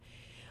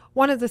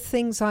One of the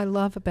things I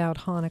love about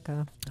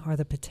Hanukkah are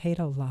the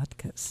potato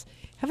latkes.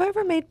 Have I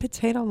ever made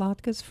potato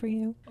latkes for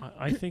you?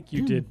 I think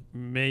you did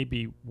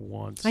maybe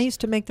once. I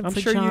used to make them for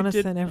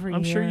Jonathan every year.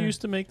 I'm sure you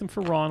used to make them for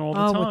Ron all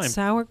the time. With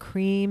sour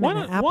cream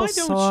and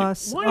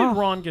applesauce. Why did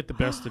Ron get the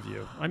best of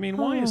you? I mean,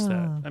 why is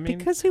that? I mean,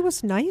 because he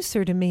was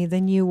nicer to me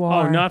than you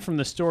are. Oh, not from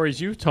the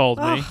stories you've told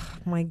me. Oh,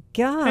 my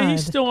God. Hey,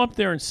 he's still up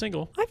there and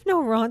single. I've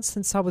known Ron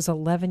since I was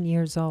 11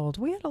 years old.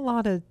 We had a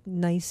lot of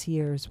nice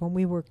years when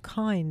we were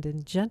kind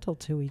and gentle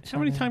to each other.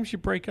 How many times did you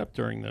break up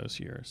during those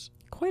years?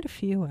 Quite a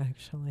few,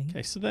 actually.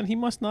 Okay, so then he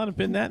must not have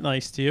been that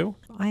nice to you.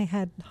 I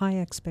had high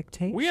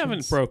expectations. We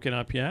haven't broken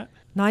up yet.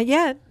 Not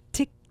yet.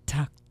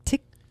 Tick-tock,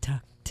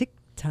 tick-tock,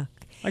 tick-tock.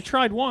 I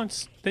tried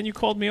once. Then you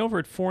called me over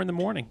at 4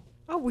 a.m.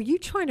 Oh, were you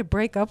trying to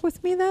break up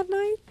with me that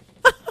night?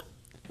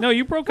 No,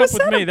 you broke up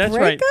with me. That's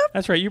right. Breakup?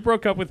 That's right. You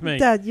broke up with me.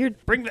 Dad,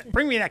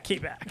 Bring me that key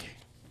back.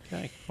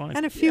 Okay, fine.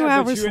 And a few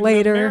hours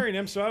later, marrying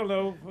him, so I don't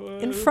know,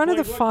 in front of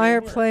the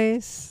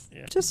fireplace,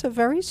 just a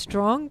very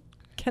strong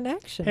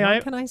connection. Hey,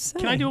 what can I say?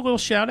 Can I do a little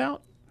shout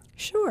out?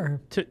 Sure.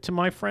 To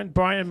my friend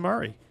Brian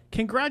Murray.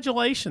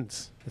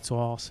 Congratulations. That's all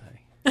I'll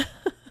say.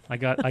 I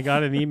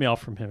got an email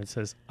from him. It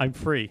says, I'm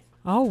free.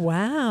 Oh,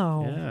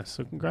 wow. Yeah,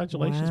 so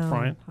congratulations, Wow.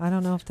 Brian. I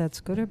don't know if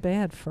that's good or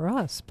bad for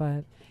us,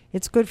 but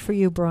it's good for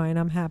you, Brian.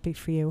 I'm happy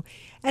for you.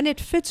 And it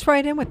fits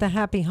right in with the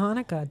Happy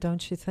Hanukkah,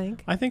 don't you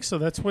think? I think so.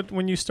 That's what,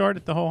 when you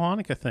started the whole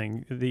Hanukkah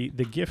thing, the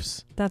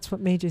gifts. That's what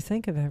made you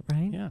think of it,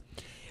 right? Yeah.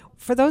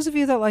 For those of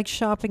you that like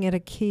shopping at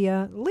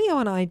IKEA, Leo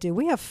and I do.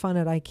 We have fun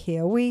at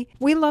IKEA.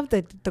 We love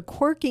the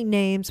quirky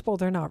names. Well,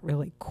 they're not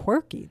really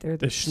quirky. They're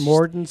The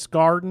Schmordens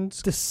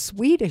Gardens. the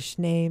Swedish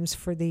names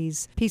for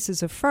these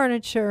pieces of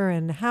furniture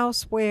and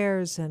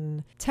housewares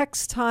and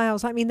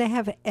textiles. I mean, they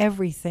have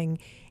everything,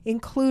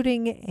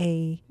 including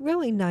a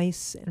really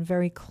nice and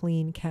very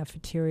clean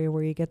cafeteria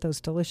where you get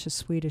those delicious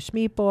Swedish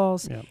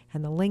meatballs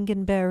and the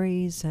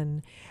lingonberries.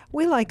 And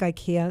we like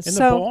IKEA. In the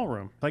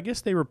ballroom. I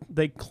guess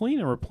they clean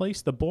and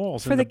replace the balls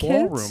for in the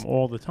ballroom kids?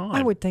 all the time.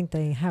 I would think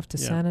they have to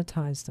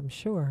sanitize them,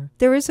 sure.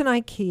 There is an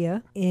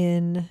IKEA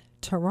in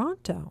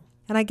Toronto.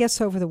 And I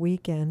guess over the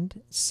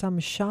weekend, some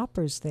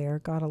shoppers there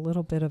got a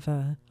little bit of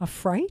a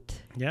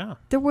fright. Yeah.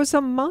 There was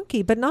a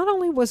monkey, but not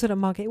only was it a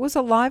monkey, it was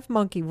a live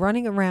monkey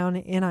running around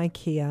in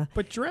IKEA.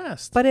 But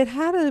dressed. But it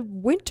had a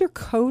winter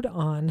coat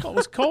on. Well, it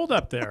was cold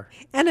up there.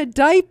 And a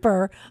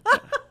diaper.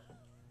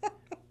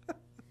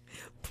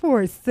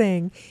 Poor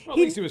thing. Well,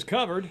 at least he was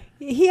covered.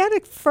 He had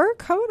a fur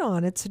coat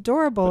on. It's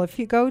adorable. If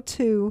you go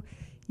to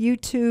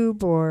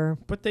YouTube or...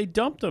 But they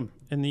dumped him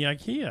in the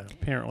IKEA,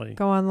 apparently.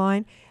 Go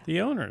online.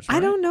 The owners, right? I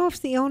don't know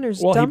if the owners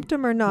dumped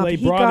him or not. They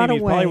He brought got him.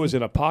 He away. probably was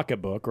in a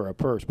pocketbook or a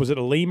purse. Was it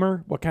a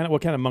lemur? What kind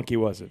of monkey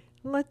was it?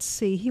 Let's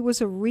see. He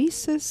was a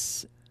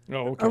rhesus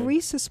okay. a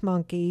rhesus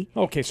monkey.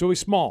 Okay, so he's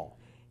small.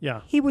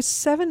 Yeah. He was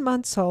 7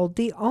 months old.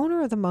 The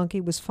owner of the monkey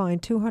was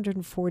fined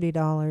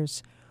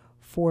 $240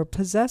 for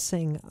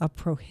possessing a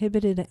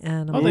prohibited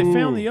animal. Oh, they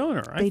found the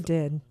owner. They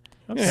did.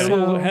 Okay.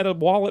 Yeah, had a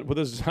wallet with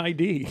his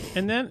ID.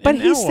 But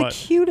he's the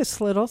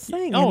cutest little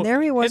thing. Oh, and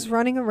there he was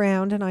running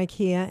around in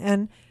IKEA.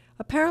 And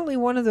apparently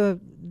one of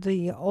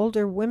the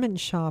older women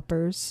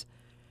shoppers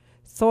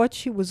thought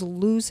she was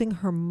losing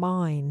her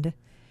mind.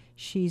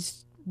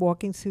 She's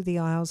walking through the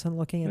aisles and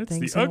looking at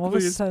things. It's the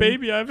ugliest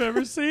baby I've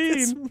ever seen.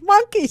 This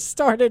monkey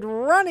started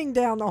running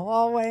down the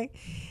hallway.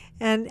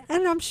 And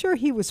I'm sure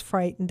he was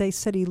frightened. They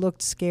said he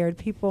looked scared.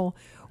 People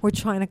were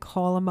trying to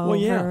call him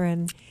over.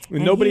 And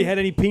nobody had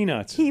any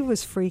peanuts. He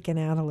was freaking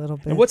out a little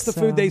bit. And what's the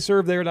food they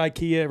serve there at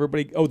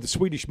IKEA? The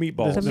Swedish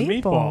meatballs. The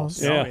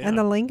meatballs. Yeah. And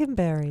the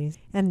lingonberries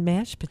and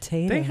mashed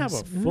potatoes. They have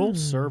a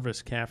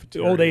full-service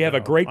cafeteria. Oh, they have a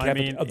great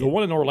cafeteria. The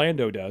one in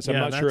Orlando does. I'm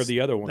not sure of the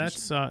other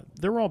ones.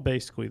 They're all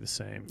basically the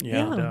same.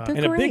 Yeah, and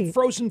great. a big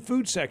frozen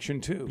food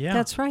section, too. Yeah.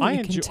 That's right. I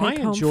enjoy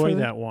enjoy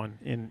that one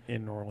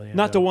in Orlando.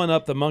 Not to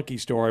one-up the monkey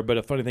story, but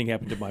a funny thing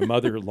happened to my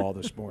mother-in-law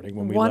this morning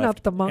when we left.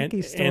 One-up the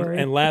monkey story.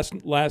 And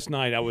last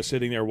night I was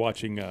sitting there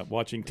watching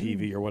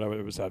TV or whatever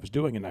it was I was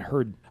doing, and I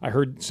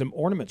heard some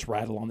ornaments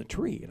rattle on the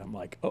tree, and I'm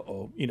like,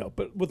 uh-oh,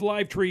 But with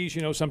live trees,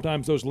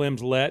 sometimes those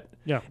limbs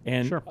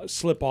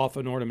slip off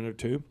an ornament or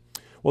two.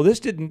 Well,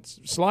 this didn't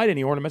slide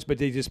any ornaments, but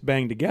they just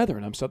banged together,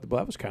 and I'm thought, well,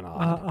 that was kind of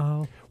odd.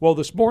 Uh-oh. Well,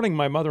 this morning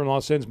my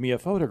mother-in-law sends me a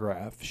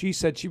photograph. She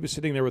said she was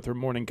sitting there with her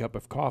morning cup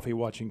of coffee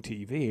watching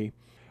TV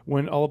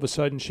when all of a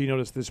sudden she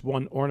noticed this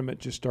one ornament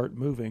just start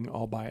moving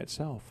all by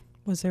itself.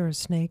 Was there a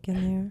snake in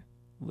there?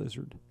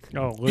 Lizard.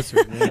 Oh,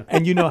 lizard, yeah.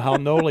 And you know how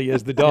NOLEE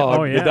is the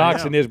dog. The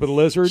dachshund is, but a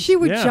lizard. She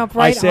would jump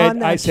right on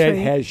that I said,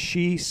 tree. has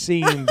she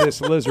seen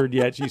this lizard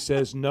yet? She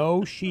says,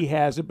 no, she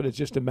hasn't, but it's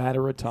just a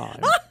matter of time.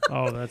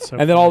 Oh, that's so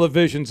And then all the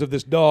visions of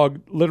this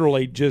dog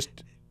literally just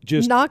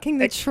knocking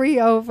the tree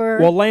over.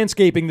 Well,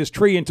 landscaping this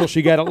tree until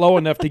she got it low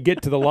enough to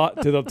get to the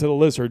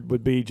lizard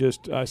would be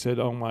just. I said,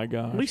 "Oh my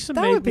gosh!" Lisa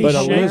that made would be but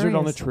hilarious. a lizard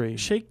on the tree.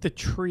 Shake the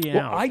tree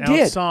out. I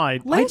did.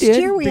 Outside. Last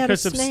year we had a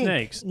because of snake.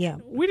 snakes. Yeah,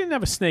 we didn't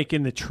have a snake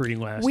in the tree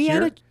last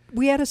year.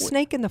 We had a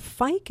snake in the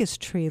ficus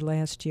tree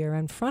last year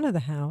in front of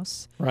the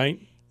house. Right.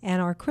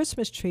 and our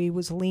Christmas tree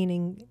was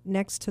leaning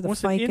next to the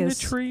Was ficus. it in the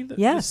tree?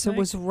 Yes, it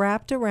was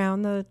wrapped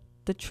around the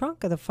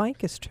trunk of the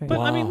ficus tree.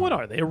 But I mean, what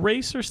are they? A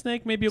racer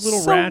snake? Maybe a little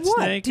So rat what?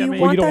 snake? Do you I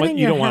mean, want you don't that want in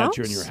you your don't want house?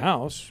 it in your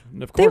house.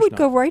 Of course They would not.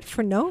 go right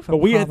for Nova. But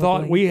we had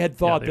probably.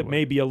 thought they that would.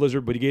 maybe a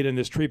lizard would get in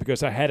this tree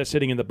because I had it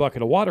sitting in the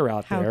bucket of water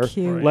out How there,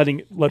 cute.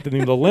 Right.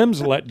 letting the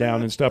limbs let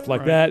down and stuff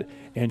like Right. that.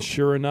 And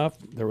sure enough,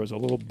 there was a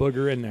little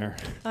booger in there.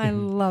 I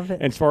love it.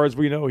 And as far as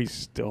we know, he's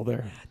still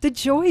there. The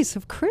joys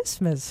of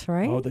Christmas,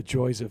 right? Oh, the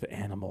joys of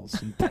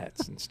animals and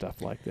pets and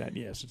stuff like that.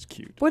 Yes, it's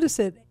cute. What is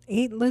it?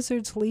 8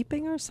 lizards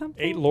leaping or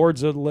something? 8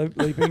 lords of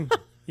leaping.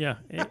 yeah,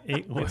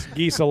 eight It's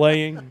geese a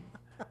laying.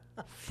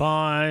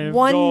 5.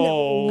 One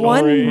gold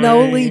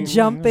NOLEE rings,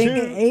 jumping, 2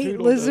 8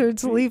 turtle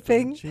lizards doves,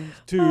 leaping. 2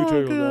 Oh,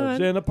 turtle God.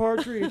 doves and a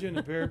partridge in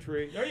a pear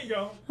tree. There you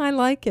go. I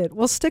like it.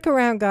 Well, stick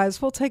around,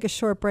 guys. We'll take a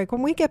short break.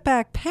 When we get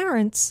back,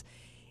 parents,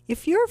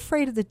 if you're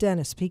afraid of the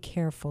dentist, be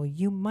careful.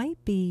 You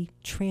might be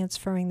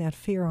transferring that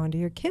fear onto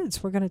your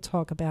kids. We're going to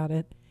talk about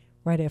it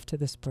right after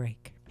this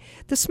break.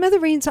 The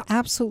Smithereens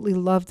absolutely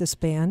love this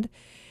band.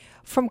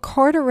 From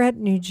Carteret,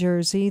 New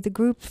Jersey, the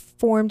group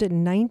formed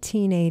in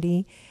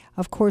 1980.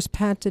 Of course,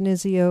 Pat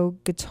Denizio,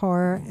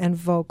 guitar and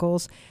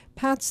vocals.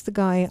 Pat's the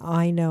guy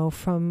I know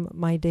from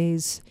my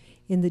days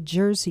in the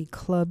Jersey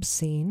club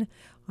scene.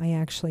 I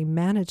actually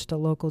managed a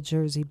local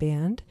Jersey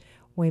band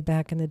way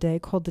back in the day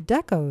called the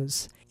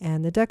Decos.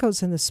 And the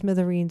Decos and the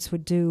Smithereens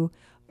would do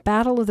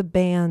Battle of the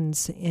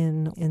Bands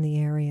in the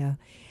area.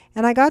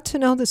 And I got to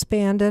know this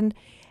band, and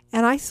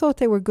I thought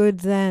they were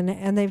good then,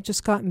 and they've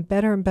just gotten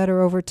better and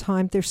better over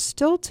time. They're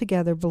still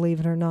together, believe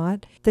it or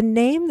not. The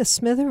name, the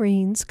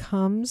Smithereens,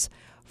 comes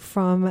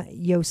from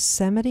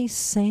Yosemite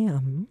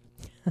Sam,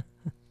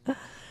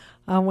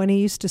 when he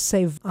used to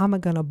say, "I'm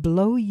gonna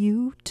blow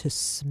you to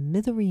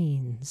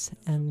smithereens."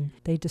 And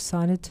they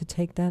decided to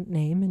take that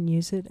name and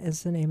use it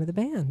as the name of the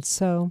band.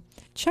 So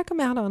check them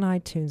out on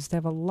iTunes. They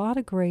have a lot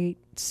of great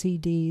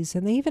CDs,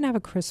 and they even have a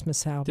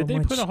Christmas album. Did they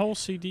which put a whole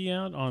CD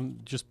out on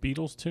just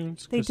Beatles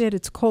tunes? They did.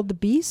 It's called the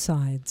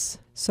B-Sides.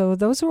 So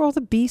those are all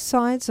the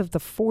B-sides of the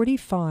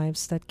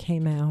 45s that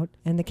came out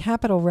in the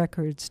Capitol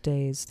Records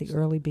days, the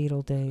early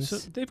Beatle days. So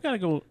they've got to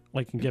go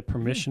and get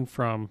permission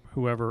from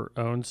whoever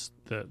owns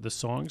the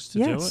songs to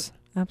do it? Yes,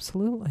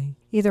 absolutely.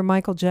 Either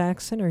Michael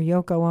Jackson or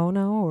Yoko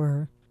Ono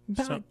or...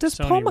 Does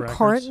Sony Paul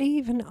Records. McCartney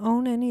even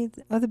own any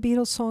other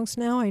Beatles songs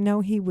now? I know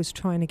he was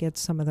trying to get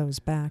some of those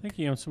back. I think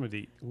he owns some of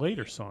the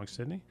later songs,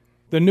 didn't he?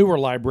 The newer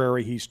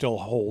library he still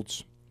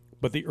holds,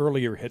 but the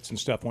earlier hits and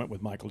stuff went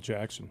with Michael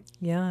Jackson.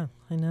 Yeah,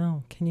 I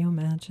know. Can you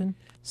imagine?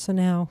 So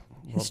now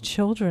his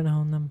children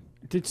own them.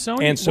 Did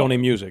Sony And Sony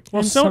Music.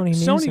 And Sony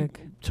Music.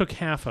 took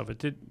half of it.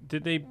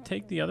 Did they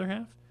take the other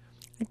half?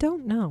 I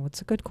don't know.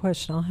 It's a good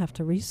question. I'll have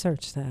to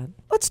research that.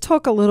 Let's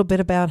talk a little bit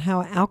about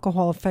how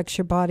alcohol affects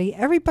your body.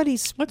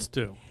 Everybody's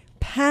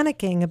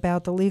panicking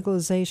about the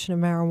legalization of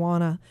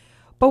marijuana,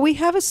 but we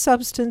have a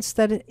substance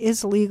that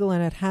is legal,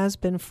 and it has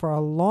been for a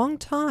long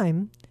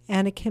time,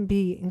 and it can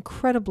be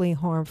incredibly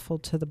harmful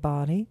to the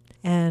body,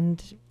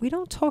 and we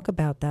don't talk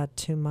about that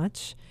too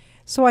much.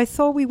 So I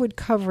thought we would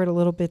cover it a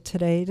little bit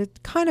today to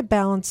kind of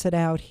balance it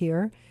out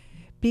here.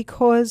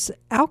 Because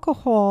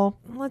alcohol,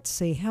 let's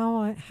see,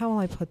 how will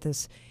I put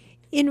this?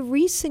 In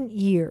recent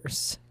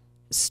years,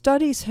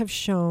 studies have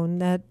shown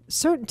that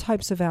certain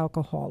types of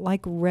alcohol,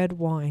 like red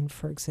wine,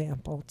 for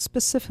example,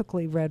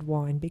 specifically red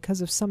wine, because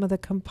of some of the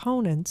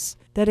components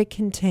that it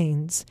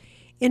contains,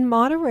 in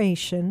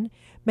moderation,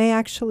 may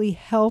actually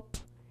help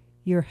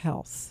your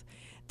health.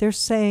 They're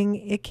saying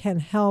it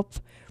can help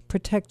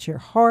protect your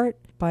heart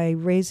by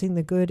raising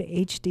the good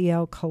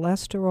HDL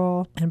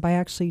cholesterol and by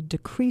actually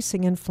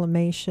decreasing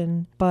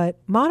inflammation. But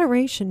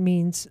moderation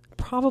means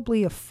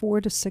probably a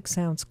 4 to 6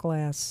 ounce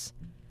glass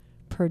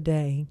per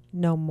day,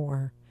 no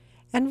more.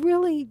 And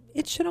really,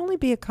 it should only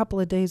be a couple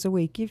of days a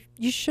week.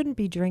 You shouldn't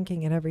be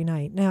drinking it every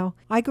night. Now,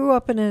 I grew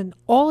up in an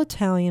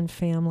all-Italian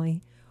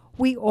family.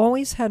 We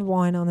always had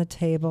wine on the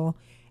table,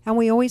 and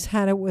we always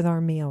had it with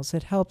our meals.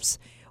 It helps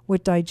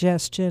with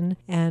digestion,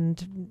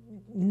 and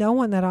no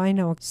one that I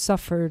know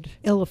suffered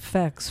ill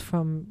effects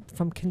from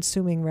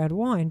consuming red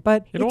wine.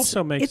 But it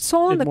also makes it's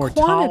all in the more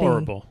quantity.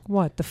 tolerable.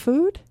 What, the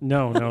food?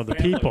 No, the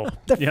people.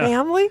 The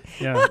family?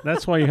 Yeah,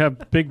 that's why you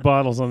have big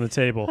bottles on the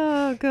table.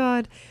 Oh,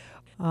 God.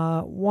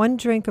 1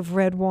 drink of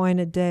red wine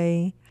a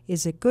day.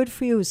 Is it good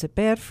for you? Is it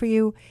bad for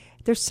you?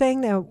 They're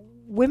saying that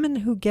women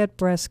who get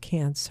breast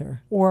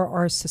cancer or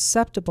are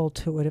susceptible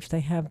to it if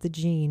they have the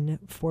gene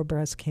for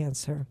breast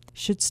cancer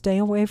should stay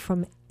away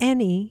from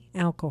any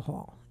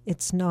alcohol.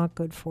 It's not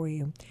good for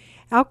you.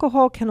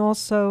 Alcohol can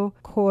also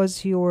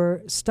cause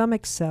your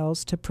stomach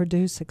cells to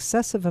produce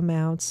excessive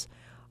amounts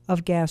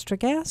of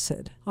gastric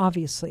acid,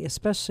 obviously,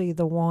 especially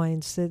the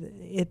wines.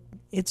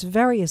 It's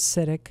very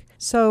acidic.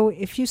 So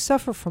if you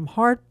suffer from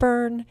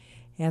heartburn,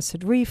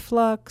 acid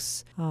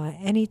reflux,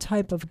 any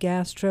type of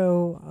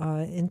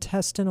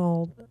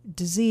gastrointestinal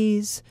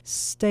disease,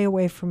 stay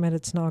away from it.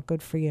 It's not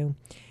good for you.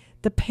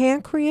 The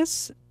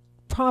pancreas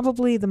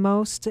probably the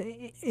most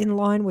in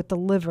line with the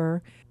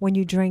liver when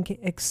you drink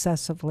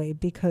excessively,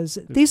 because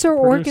these are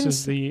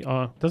organs.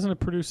 Doesn't it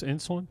produce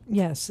insulin?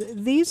 Yes,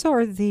 these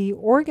are the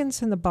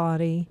organs in the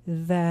body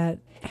that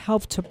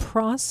help to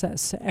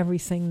process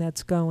everything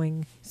that's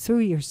going through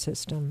your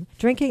system.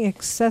 Drinking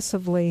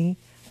excessively,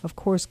 of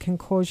course, can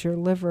cause your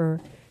liver,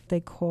 they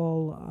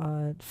call,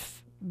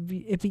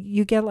 if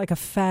you get like a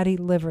fatty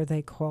liver,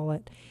 they call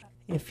it,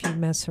 if you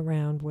mess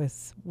around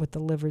with the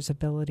liver's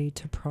ability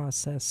to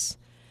process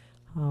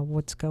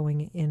what's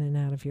going in and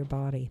out of your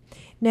body.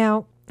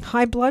 Now,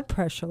 high blood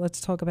pressure,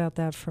 let's talk about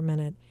that for a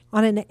minute.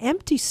 On an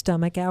empty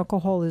stomach,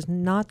 alcohol is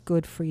not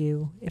good for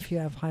you if you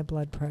have high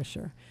blood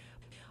pressure.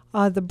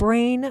 The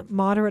brain,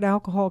 moderate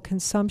alcohol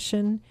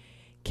consumption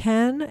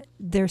can,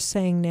 they're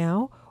saying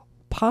now,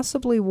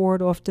 possibly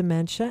ward off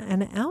dementia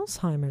and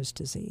Alzheimer's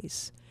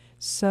disease.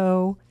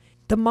 So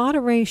the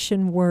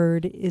moderation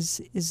word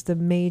is the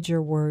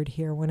major word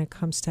here when it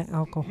comes to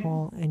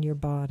alcohol and your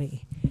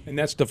body. And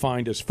that's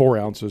defined as 4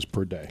 ounces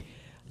per day.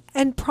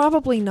 And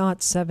probably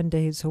not 7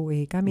 days a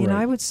week. I mean,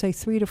 Right. I would say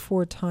 3 to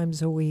 4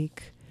 times a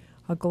week,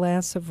 a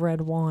glass of red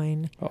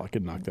wine I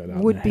could knock that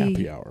out in a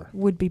happy hour.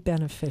 would be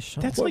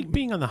beneficial. That's like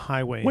being on the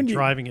highway when and you-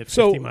 driving at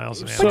so- 50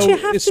 miles an hour. So But you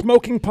have is to-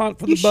 smoking pot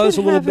for you the buzz a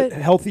should little have bit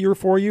it- healthier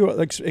for you,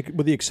 like,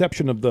 with the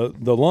exception of the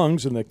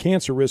lungs and the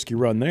cancer risk you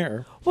run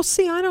there? Well,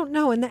 see, I don't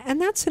know, and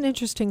that's an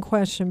interesting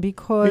question I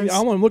because mean,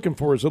 all I'm looking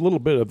for is a little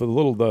bit of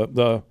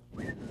the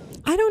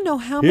I don't know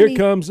how here many.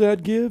 comes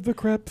that give a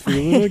crap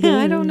feeling again.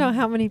 I don't know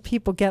how many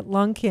people get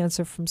lung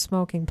cancer from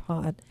smoking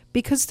pot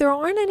because there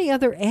aren't any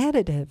other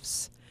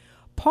additives.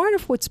 Part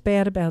of what's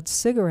bad about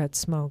cigarette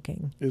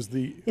smoking Is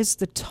the is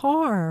the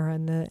tar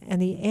and the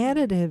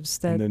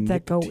additives And the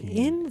that go nicotine.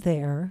 in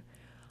there,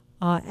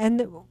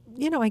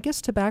 I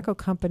guess tobacco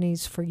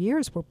companies for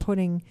years were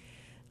putting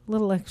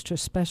little extra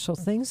special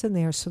things in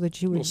there so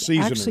that you would Little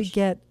actually seasoners.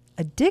 get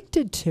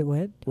addicted to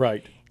it.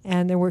 right.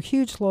 And there were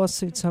huge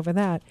lawsuits over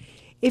that.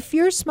 If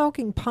you're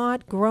smoking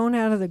pot grown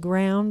out of the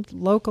ground,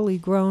 locally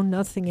grown,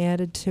 nothing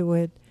added to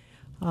it,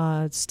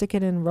 stick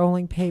it in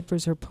rolling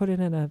papers or put it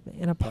in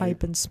a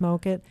pipe and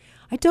smoke it.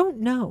 I don't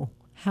know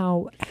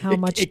how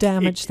much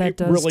damage that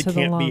does really to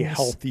the lungs. can't be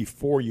healthy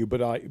for you,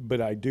 but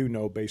I do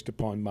know based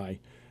upon my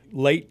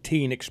late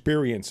teen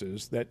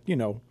experiences that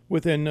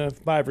within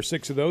 5 or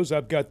 6 of those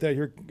I've got that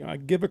here I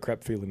give a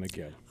crap feeling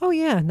again. Oh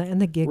yeah,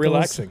 and the giggles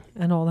Relaxing.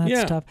 and all that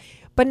Yeah. stuff.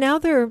 But now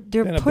they're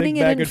And a putting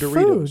big it bag in of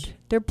Doritos. food.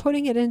 They're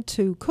putting it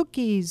into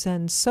cookies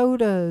and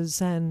sodas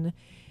and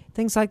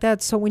things like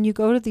that. So when you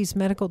go to these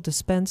medical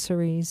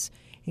dispensaries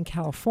in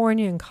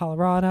California and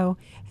Colorado,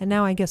 and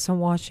now I guess in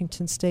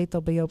Washington State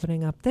they'll be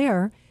opening up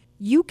there,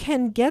 you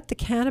can get the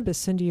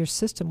cannabis into your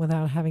system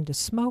without having to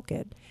smoke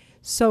it.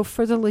 So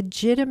for the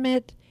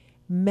legitimate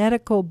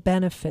medical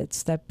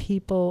benefits that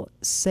people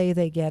say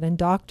they get and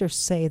doctors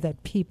say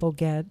that people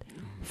get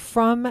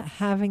from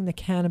having the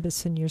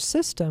cannabis in your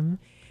system,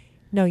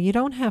 no, you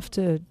don't have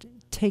to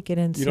take it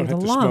in You through don't the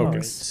have to smoke it.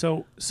 lungs.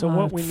 So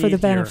what we need for the here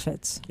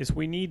benefits. is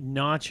we need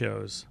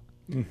nachos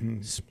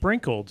Mm-hmm.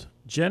 sprinkled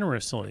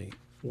generously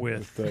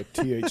with With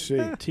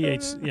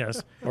THC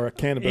yes, or a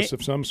cannabis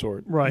of some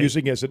sort, right.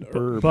 using as an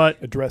herb, but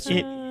a dressing.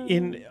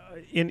 in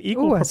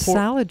equal Ooh, a proportion.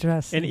 salad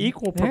dressing. In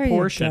equal There you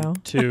proportion go.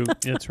 to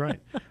that's right.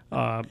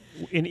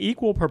 In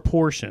equal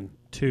proportion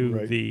to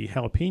Right. the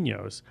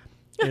jalapenos,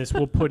 is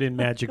we'll put in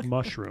magic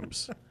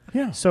mushrooms,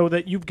 Yeah. so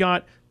that you've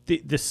got the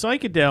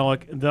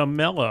psychedelic, the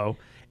mellow,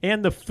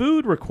 and the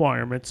food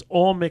requirements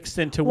all mixed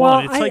into Well,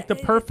 one. It's like the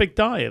perfect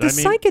diet. The I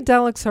mean,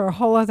 psychedelics are a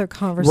whole other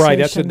conversation. Right,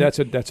 that's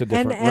a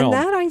different and realm.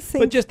 that I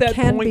think but just that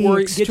can point be where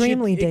it gets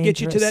extremely you, dangerous. it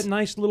gets you to that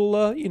nice little,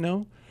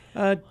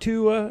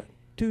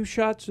 two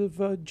shots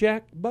of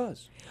Jack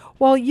Buzz.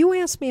 Well, you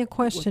asked me a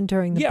question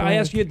during the Yeah, break. I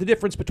asked you the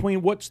difference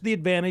between what's the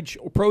advantage,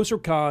 or pros or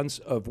cons,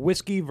 of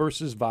whiskey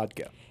versus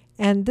vodka.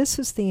 And this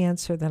is the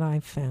answer that I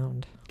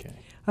found. Okay.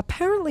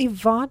 Apparently,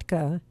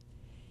 vodka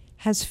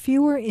has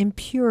fewer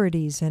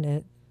impurities in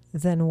it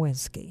than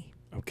whiskey.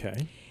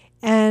 Okay.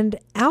 And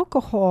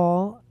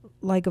alcohol,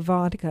 like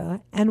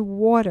vodka, and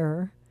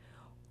water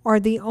are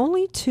the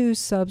only two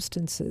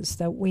substances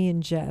that we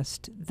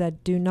ingest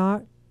that do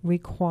not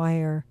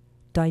require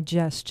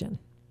digestion.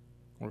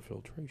 Or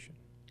filtration.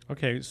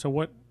 okay, so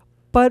what?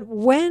 But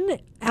when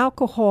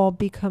alcohol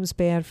becomes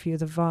bad for you,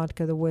 the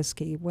vodka, the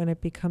whiskey, when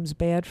it becomes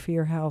bad for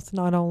your health,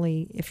 not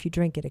only if you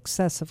drink it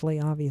excessively,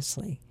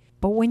 obviously,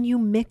 but when you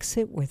mix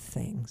it with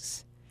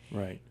things,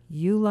 Right.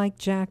 you like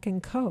Jack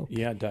and Coke.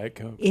 Yeah, Diet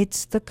Coke.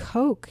 It's the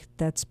Coke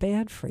that's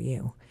bad for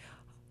you.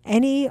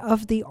 Any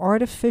of the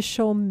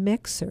artificial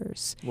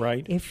mixers,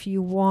 Right. if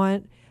you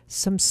want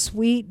some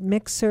sweet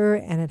mixer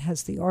and it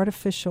has the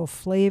artificial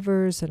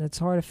flavors and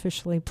it's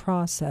artificially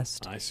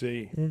processed, I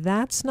see.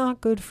 that's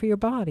not good for your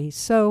body.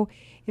 So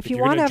if you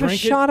you're want to gonna have a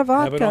drink shot of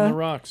have it on the vodka,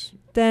 rocks.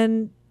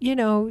 then,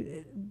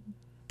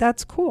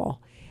 that's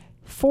cool.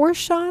 4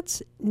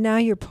 shots, now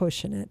you're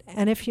pushing it.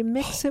 And if you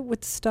mix it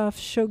with stuff,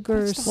 sugar,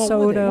 Well,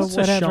 soda, what's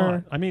whatever. a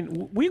shot? I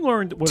mean, we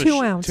learned what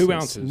 2 ounces. 2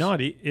 ounces.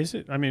 Naughty, is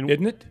it? I mean,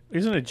 Isn't it?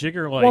 Isn't a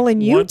jigger like Well,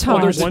 in Utah,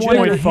 there's it's a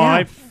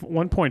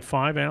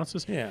 1.5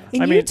 ounces? Yeah.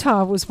 In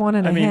Utah, it was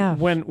 1.5.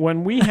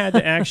 When we had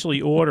to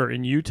actually order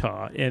in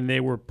Utah and they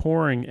were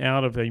pouring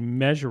out of a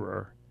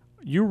measurer,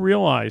 you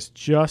realize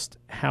just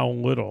how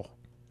little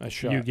A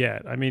shot. you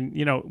get. I mean,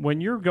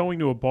 when you're going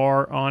to a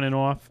bar on and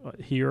off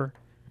here,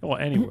 well,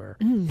 anywhere,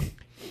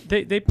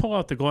 they pull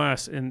out the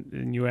glass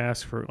and you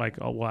ask for like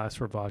a glass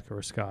for vodka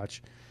or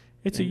scotch.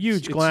 It's a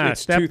huge glass.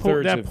 It's that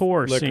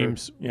pour liquor.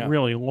 seems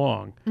really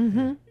long.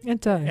 Mm-hmm.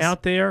 It does.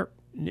 Out there,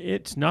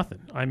 it's nothing.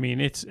 I mean,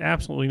 it's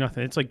absolutely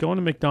nothing. It's like going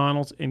to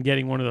McDonald's and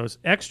getting one of those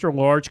extra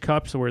large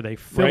cups where they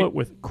fill it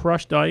with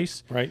crushed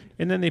ice, right?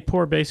 And then they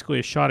pour basically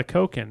a shot of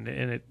Coke in,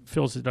 and it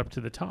fills it up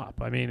to the top.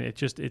 I mean,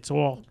 it was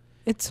all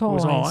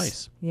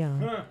ice. Yeah.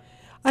 Huh.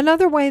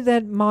 Another way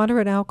that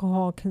moderate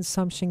alcohol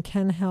consumption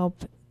can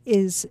help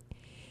is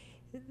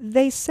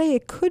they say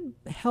it could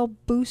help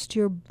boost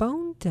your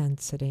bone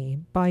density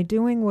by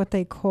doing what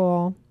they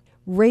call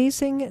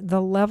raising the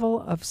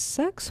level of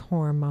sex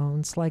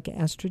hormones like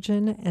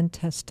estrogen and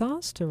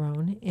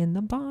testosterone in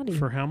the body.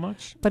 For how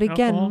much? But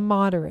again, alcohol?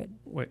 moderate.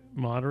 Wait,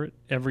 moderate?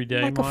 Every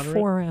day like moderate? a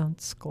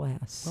 4-ounce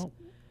glass.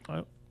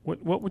 Well,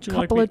 what would you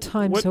couple like of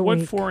times a what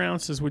week. 4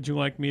 ounces would you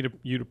like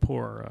you to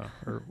pour,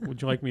 or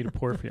would you like me to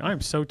pour for you? I'm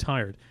so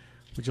tired.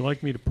 Would you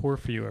like me to pour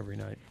for you every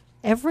night?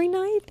 Every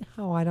night?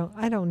 Oh, I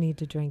don't need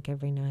to drink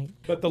every night.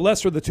 But the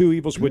lesser of the two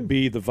evils would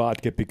be the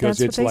vodka because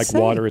That's it's what they like say.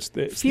 water. It's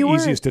the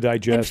easiest to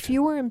digest. And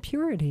fewer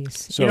impurities.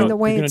 So in the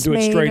way you're it's going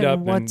to do it made straight and up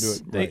and what's,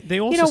 do it. Right. They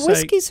also say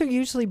whiskeys are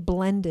usually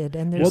blended,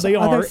 and there's they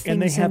other are, things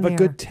and they have in a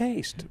there. good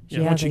taste.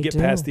 Yeah, once you they get do.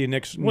 past the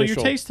initial. Well, you're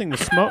tasting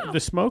the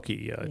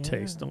smoky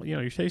taste.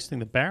 You're tasting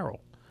the barrel.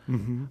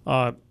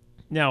 Mm-hmm.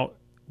 Now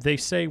they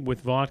say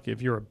with vodka,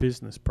 if you're a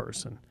business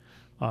person,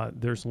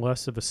 there's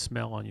less of a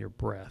smell on your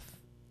breath.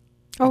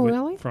 Oh,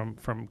 really?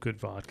 From good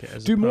vodka.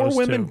 Do more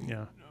women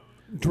to,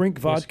 drink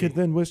vodka whiskey.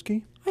 than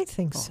whiskey? I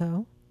think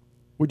so.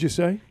 Would you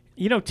say?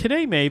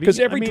 Today maybe. Because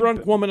every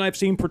drunk woman I've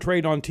seen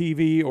portrayed on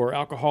TV or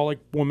alcoholic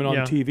woman on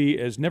Yeah. TV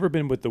has never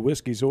been with the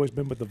whiskey. It's always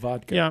been with the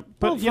vodka. Yeah,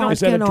 but vodka is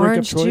that a and drink of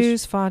orange choice?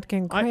 juice, vodka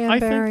and I think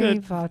cranberry,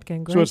 that- vodka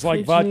and grapefruit So it's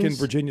like vodka and juice.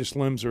 Virginia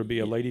Slims would be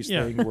a ladies'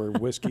 Yeah. thing where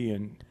whiskey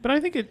and... But I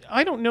think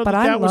I don't know But that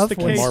I that was love the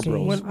case whiskey.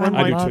 Marlboros. when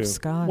I do love too.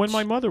 Scotch. when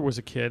my mother was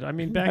a kid. I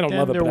mean, back I don't then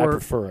love it, there but I were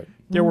prefer it.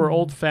 there were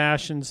old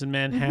fashions and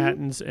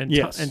Manhattans and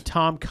Yes. and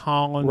Tom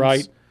Collins.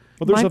 Right.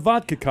 Well, there's My- a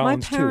vodka My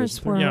Collins too. parents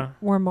isn't there? were Yeah.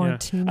 were Yeah.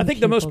 martini. I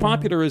think the most people, though.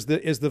 popular is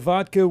the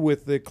vodka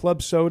with the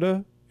club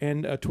soda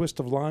and a twist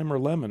of lime or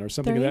lemon or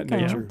something There of you that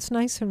go. nature. It's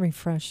nice and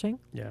refreshing.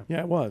 Yeah. Yeah,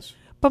 it was.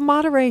 But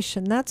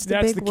moderation, that's the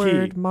That's big the key.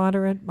 word.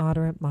 Moderate,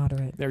 moderate,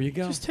 moderate. There you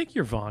go. Just take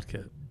your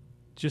vodka.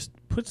 Just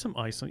put some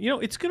ice on.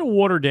 It's going to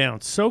water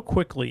down so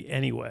quickly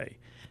anyway.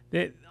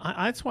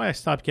 That's why I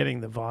stopped getting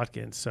the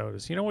vodka and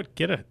sodas. You know what?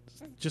 Get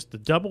just a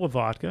double of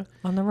vodka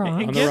On the rock.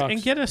 and, On the get, rocks.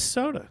 and get a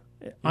soda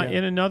Yeah.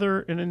 in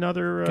another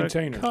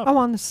Container. cup. Oh,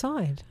 on the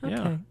side. Okay.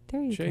 Yeah.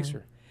 There you Chaser.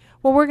 go.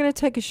 Well, we're going to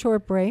take a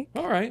short break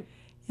All right.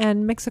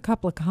 and mix a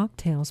couple of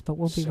cocktails, but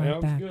we'll be right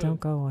Sounds back. good. Don't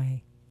go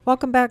away.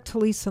 Welcome back to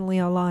Lisa and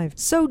Leo Live.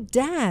 So,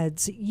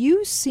 dads,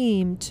 you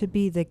seem to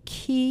be the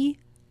key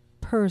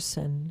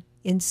person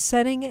in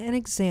setting an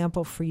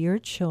example for your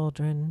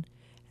children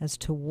as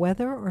to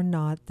whether or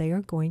not they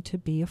are going to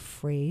be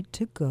afraid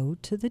to go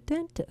to the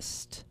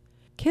dentist.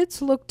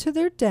 Kids look to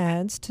their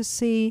dads to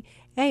see,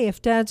 A,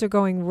 if dads are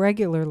going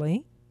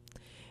regularly.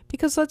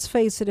 Because let's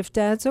face it, if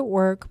dad's at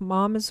work,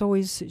 mom is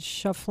always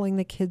shuffling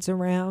the kids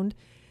around.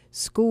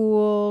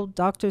 School,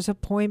 doctor's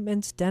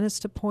appointments,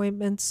 dentist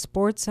appointments,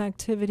 sports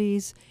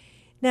activities.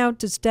 Now,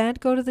 does dad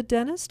go to the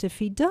dentist? If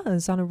he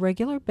does on a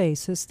regular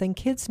basis, then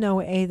kids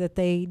know, A, that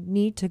they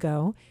need to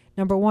go,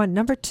 number one.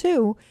 Number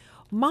two,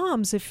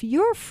 moms, if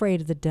you're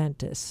afraid of the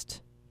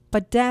dentist,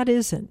 but dad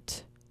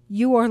isn't,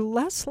 you are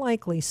less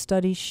likely,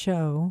 studies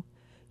show,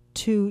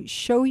 to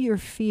show your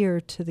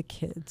fear to the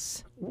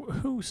kids.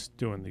 Who's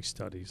doing these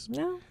studies?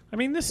 No. I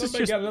mean, this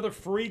Somebody is just got another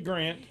free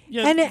grant.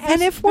 yeah. And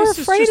if we're this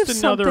afraid is of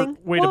just another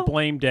something, way well- to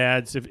blame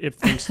dads if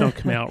things don't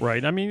come out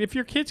right. I mean, if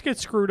your kids get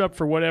screwed up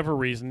for whatever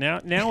reason, now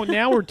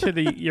we're to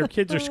the your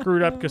kids are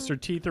screwed up because their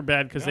teeth are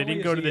bad because they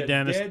didn't go to the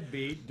dentist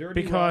Deadbeat,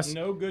 dirty, because rotten,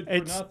 no good for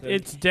it's nothing.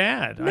 it's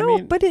dad. No, I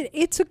mean, but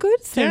it's a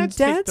good thing. dads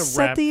take the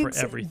set rap the for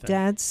everything.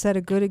 dads set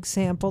a good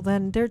example,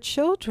 then their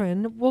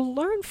children will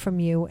learn from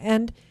you.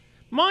 And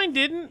mine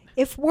didn't.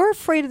 if we're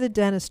afraid of the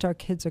dentist, our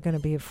kids are going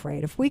to be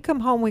afraid. If we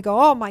come home, we go,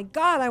 oh my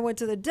God, I went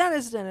to the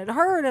dentist and it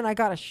hurt and I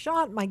got a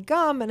shot in my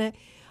gum and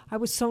I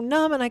was so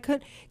numb and I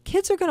couldn't.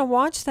 Kids are going to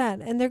watch that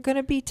and they're going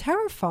to be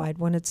terrified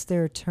when it's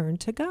their turn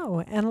to go.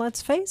 And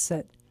let's face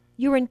it,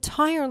 your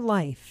entire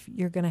life,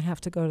 you're going to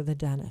have to go to the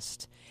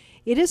dentist.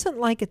 It isn't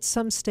like at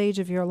some stage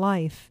of your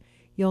life,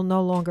 you'll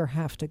no longer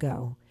have to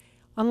go.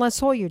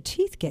 Unless all your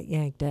teeth get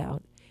yanked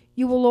out,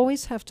 you will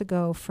always have to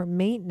go for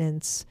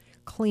maintenance,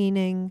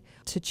 cleaning,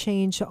 to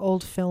change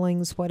old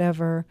fillings,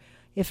 whatever,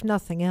 if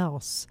nothing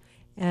else.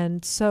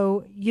 And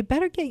so you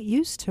better get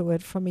used to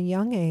it from a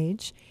young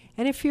age.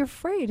 And if you're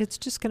afraid, it's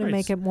just going to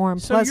make it more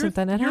unpleasant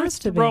than it has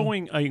to be. You're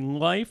throwing a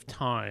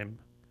lifetime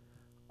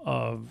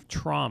of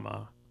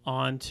trauma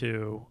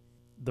onto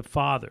the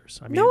fathers.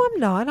 I mean, no, I'm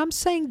not. I'm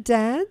saying,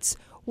 dads,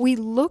 we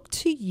look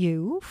to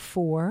you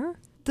for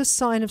the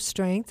sign of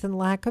strength and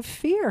lack of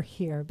fear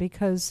here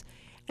because...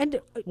 And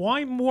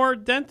why more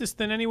dentists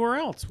than anywhere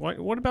else?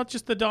 What about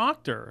just the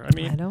doctor? I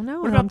mean, I don't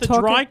know. What about the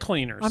dry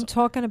cleaners? I'm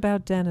talking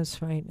about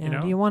dentists right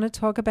now. Do you want to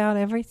talk about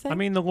everything? I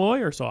mean, the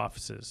lawyers'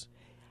 offices.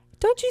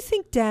 Don't you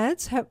think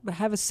dads have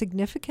a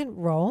significant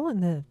role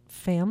in the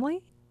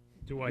family?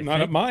 Do I?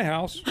 Not at my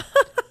house.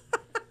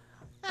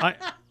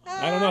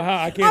 I don't know how.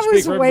 I can't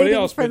speak for everybody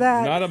else, for but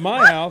that. not at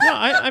my house. Yeah,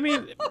 I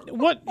mean,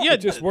 what? Yeah,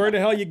 just where the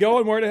hell you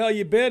going, where the hell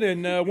you been,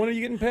 and when are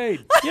you getting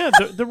paid? Yeah,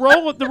 the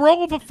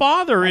role of a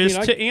father is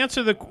to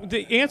answer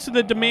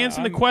the demands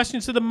and the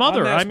questions of the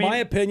mother. That's my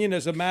opinion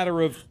as a matter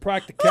of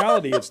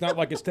practicality. It's not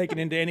like it's taken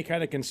into any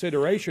kind of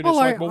consideration. It's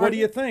like, what do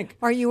you think?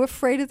 Are you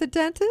afraid of the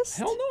dentist?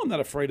 Hell no, I'm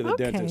not afraid of the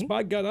dentist.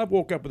 By God, I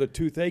woke up with a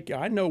toothache.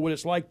 I know what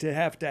it's like to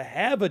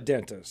have a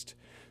dentist.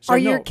 So Are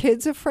your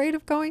kids afraid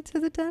of going to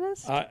the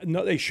dentist?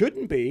 No, they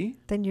shouldn't be.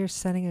 Then you're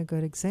setting a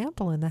good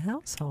example in the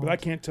household. But I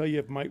can't tell you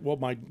if my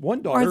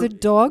one daughter Are the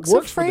dogs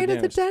works afraid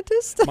of the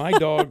dentist? My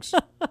dogs,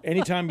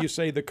 anytime you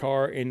say the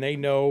car and they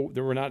know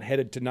that we're not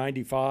headed to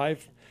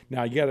 95,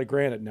 now you got to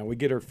grant it. Now we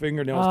get our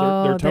fingernails,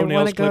 their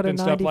toenails clipped and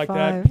stuff like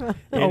that.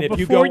 And if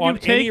you go on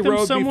any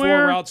road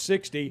before Route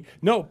 60,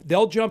 no,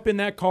 they'll jump in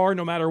that car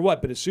no matter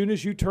what. But as soon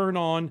as you turn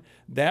on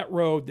that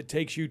road that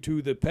takes you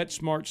to the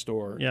PetSmart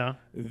store,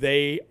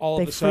 they all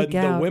of a sudden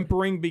the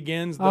whimpering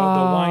begins, the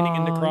whining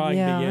and the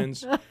crying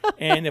begins.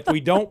 And if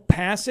we don't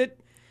pass it,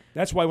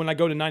 that's why when I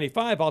go to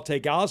 95, I'll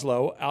take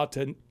Oslo out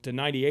to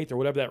 98th or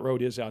whatever that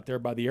road is out there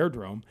by the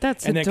aerodrome.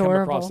 That's and then adorable.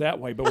 come across that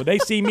way. But when they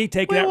see me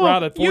taking that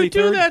route at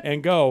 43rd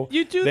and go,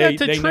 you do that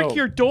to trick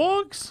your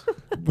dogs?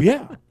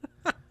 Yeah.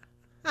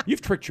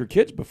 You've tricked your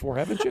kids before,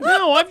 haven't you?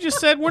 No, I've just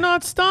said we're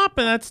not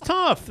stopping. That's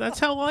tough. That's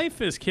how life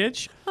is,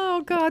 kids.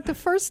 Oh, God. The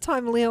first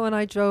time Leo and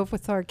I drove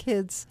with our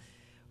kids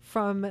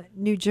from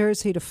New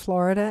Jersey to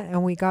Florida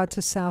and we got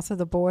to south of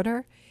the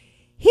border,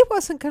 he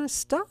wasn't going to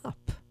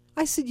stop.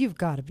 I said, you've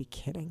got to be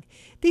kidding.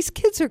 These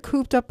kids are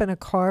cooped up in a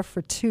car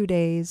for 2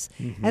 days,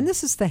 and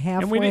this is the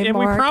halfway mark. And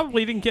we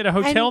probably didn't get a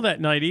hotel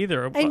that night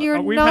either. And you're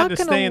We've not had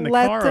to stay in the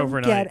let car them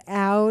overnight. get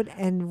out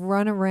and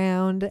run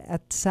around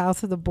at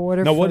south of the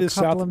border now, for a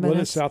couple of minutes.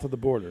 What is south of the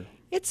border?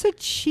 It's a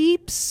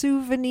cheap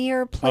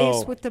souvenir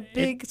place with the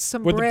big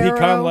sombrero. With the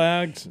pecan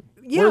lags?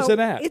 Yeah, where's it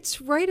at? It's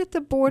right at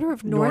the border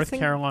of North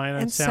Carolina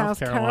and South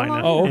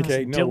Carolina. Oh,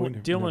 okay.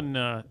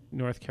 Dillon,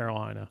 North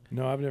Carolina.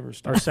 No, I've never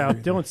started. Or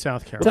Dillon,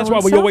 South Carolina. That's why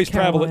we always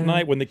travel at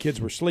night when the kids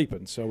were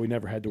sleeping, so we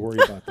never had to worry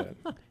about that.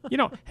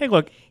 Hey,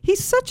 look.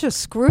 He's such a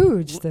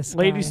Scrooge, this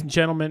guy. Ladies and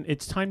gentlemen,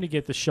 it's time to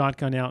get the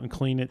shotgun out and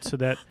clean it so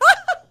that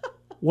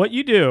what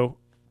you do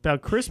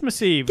about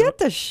Christmas Eve. Get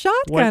the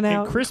shotgun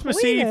out.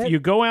 Christmas Eve, you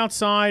go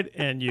outside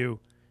and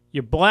you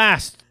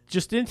blast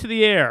just into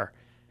the air.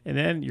 And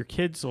then your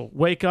kids will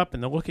wake up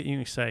and they'll look at you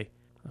and say,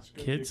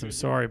 kids, I'm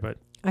sorry, but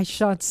I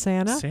shot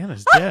Santa.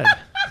 Santa's dead.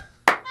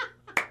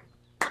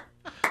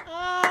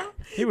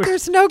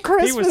 There's no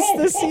Christmas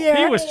this year.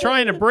 He was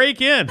trying to break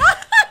in.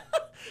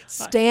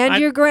 Stand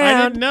your ground.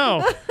 I didn't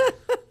know.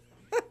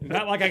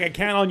 Not like I could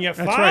count on your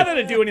father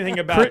to do anything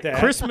about that.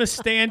 Christmas,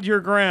 stand your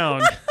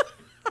ground.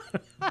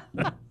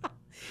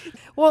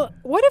 Well,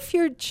 what if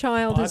your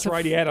child is... That's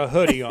right, he had a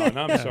hoodie on.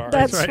 I'm sorry.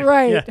 That's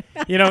right.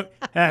 Yeah.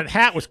 That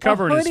hat was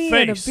covering his face. A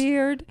hoodie and a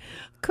beard.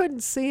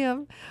 Couldn't see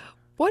him.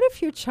 What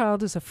if your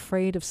child is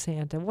afraid of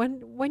Santa?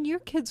 When your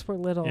kids were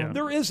little... Yeah.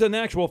 There is an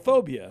actual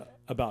phobia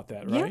about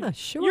that, right? Yeah,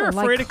 sure. You're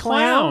afraid of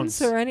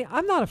clowns. Or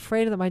I'm not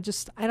afraid of them. I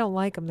don't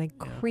like them. They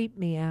creep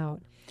me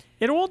out.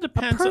 It all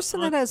depends. A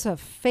person that has a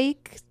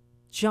fake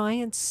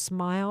giant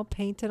smile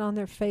painted on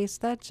their face,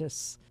 that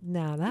just...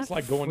 No, that It's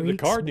like going to the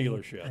car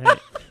dealership. Hey.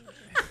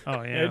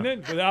 Oh, yeah. Isn't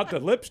it? Without the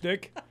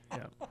lipstick.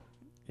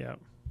 Yeah.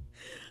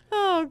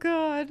 Oh,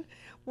 God.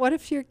 What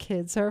if your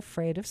kids are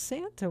afraid of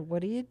Santa?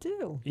 What do you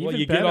do? Well,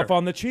 you get off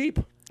on the cheap.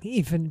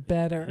 Even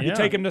better. You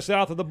take them to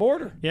south of the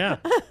border. Yeah.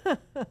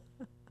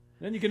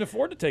 Then you can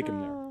afford to take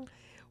them there.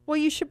 Well,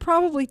 you should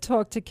probably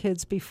talk to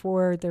kids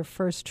before their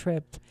first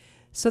trip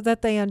so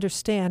that they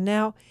understand.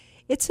 Now,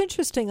 it's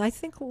interesting. I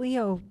think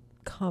Leo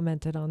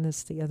commented on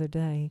this the other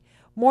day.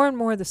 More and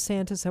more the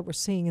Santas that we're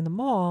seeing in the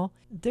mall,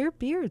 their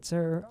beards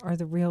are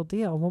the real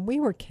deal. When we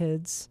were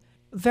kids,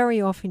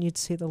 very often you'd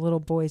see the little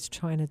boys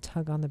trying to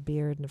tug on the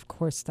beard, and of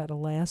course that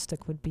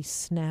elastic would be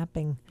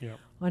snapping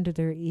under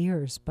their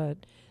ears,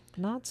 but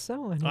not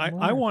so anymore.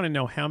 I want to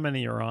know how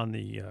many are on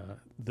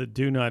the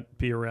Do Not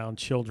Be Around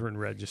Children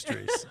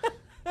registries.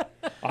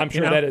 I'm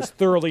sure that is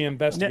thoroughly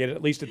investigated,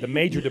 at least at the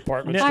major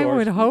department stores. I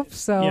would hope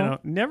so.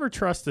 Never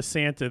trust a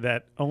Santa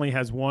that only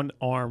has one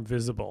arm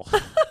visible.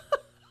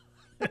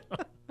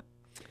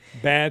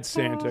 Bad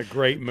Santa,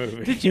 great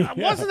movie. Did you?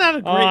 Wasn't that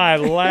a great? I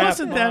laughed.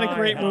 Wasn't that a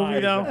great movie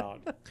though?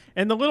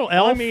 And the little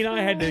elf. I mean,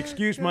 I had to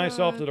excuse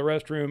myself to the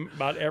restroom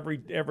about every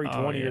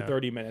 20 or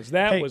 30 minutes.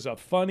 That was a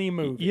funny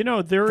movie. You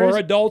know, for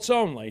adults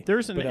only.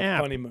 There's an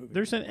app. Funny movie.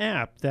 There's an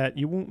app that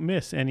you won't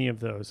miss any of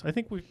those. I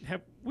think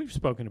we've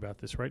spoken about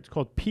this, right? It's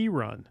called P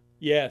Run.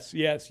 Yes.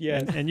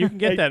 And you can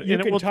get that. You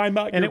and can time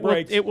out your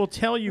breaks. It will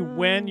tell you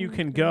when you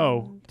can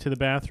go to the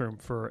bathroom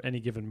for any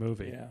given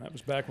movie. Yeah, that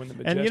was back when the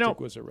Majestic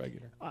was a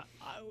regular.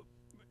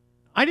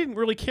 I didn't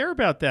really care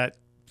about that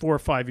 4 or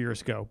 5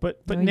 years ago,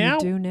 but now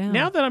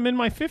that I'm in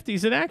my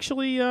 50s, it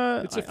actually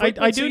it's a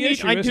I do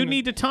issue,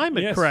 need to time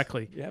it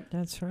correctly. Yep.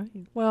 That's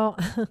right. Well,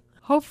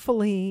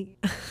 hopefully.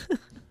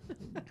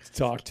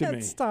 Talk to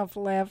me. Stop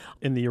laughing.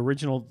 In the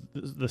original,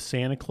 the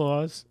Santa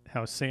Claus,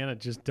 how Santa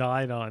just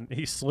died on,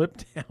 he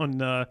slipped down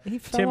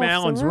Tim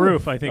Allen's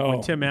roof, I think,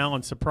 when Tim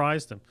Allen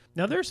surprised him.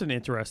 Now, there's an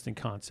interesting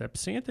concept.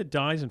 Santa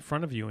dies in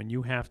front of you, and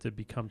you have to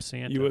become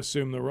Santa. You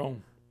assume the role.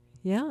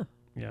 Yeah.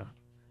 Yeah.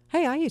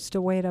 Hey, I used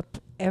to wait up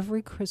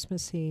every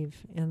Christmas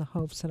Eve in the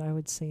hopes that I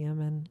would see him,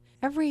 and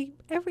every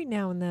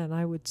now and then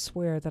I would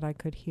swear that I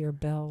could hear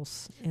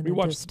bells in the distance. We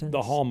watched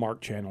the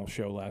Hallmark Channel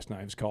show last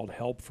night. It was called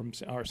Help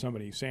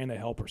Santa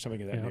Help or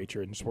something of that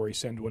nature, and it's where he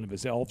sent one of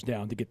his elves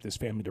down to get this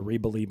family to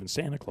re-believe in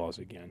Santa Claus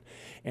again.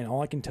 And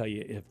all I can tell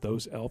you, if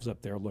those elves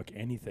up there look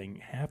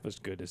anything half as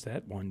good as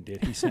that one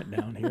did he sent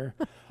down here,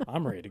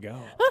 I'm ready to go.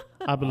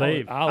 I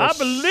believe. I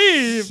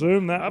believe.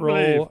 Assume that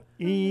role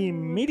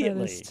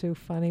immediately. That is too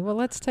funny. Well,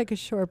 let's take a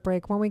short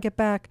break. When we get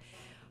back,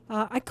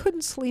 I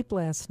couldn't sleep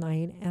last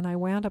night, and I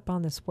wound up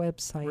on this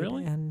website.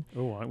 Really? And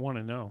I want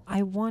to know.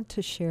 I want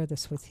to share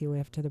this with you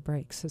after the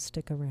break, so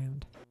stick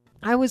around.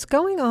 I was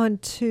going on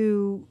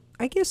to,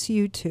 I guess,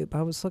 YouTube.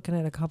 I was looking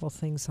at a couple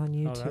things on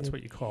YouTube. Oh, that's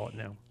what you call it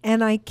now.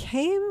 And I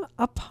came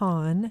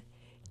upon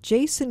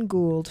Jason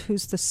Gould,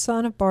 who's the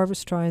son of Barbra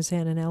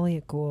Streisand and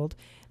Elliot Gould.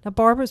 Now,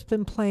 Barbara's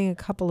been playing a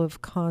couple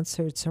of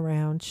concerts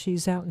around.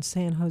 She's out in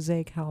San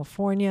Jose,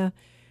 California.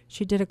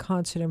 She did a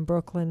concert in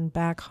Brooklyn,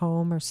 Back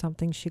Home or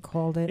something she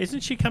called it. Isn't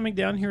she coming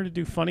down here to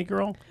do Funny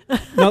Girl?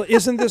 No,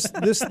 isn't this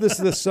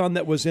the son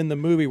that was in the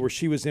movie where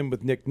she was in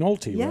with Nick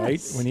Nolte,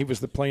 right? When he was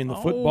playing the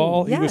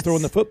football. Yes. He was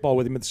throwing the football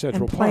with him at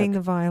Central Park. And playing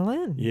the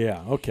violin.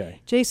 Yeah,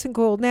 okay. Jason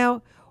Gould.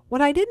 Now,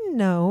 what I didn't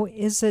know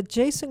is that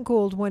Jason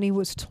Gould, when he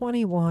was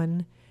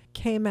 21,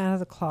 came out of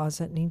the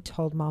closet and he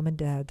told Mom and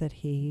Dad that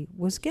he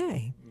was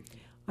gay.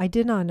 I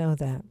did not know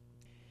that.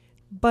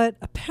 But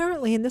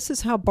apparently, and this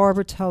is how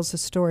Barbara tells the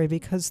story,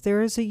 because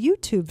there is a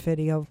YouTube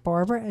video of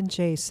Barbara and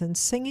Jason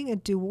singing a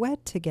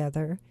duet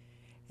together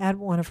at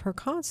one of her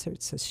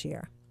concerts this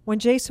year. When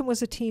Jason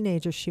was a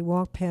teenager, she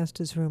walked past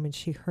his room and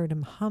she heard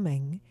him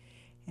humming,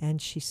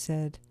 and she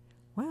said,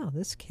 "Wow,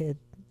 this kid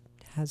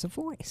has a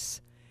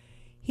voice."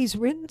 He's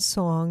written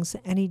songs,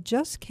 and he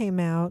just came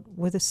out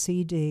with a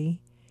CD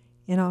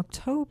in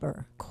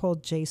October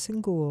called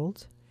Jason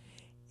Gould,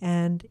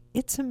 and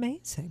it's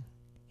amazing.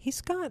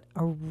 He's got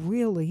a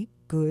really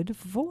good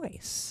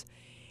voice.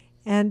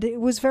 And it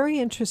was very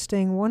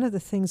interesting. One of the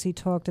things he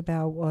talked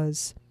about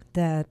was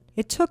that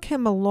it took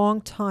him a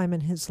long time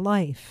in his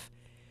life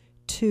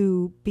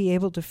to be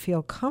able to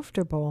feel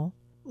comfortable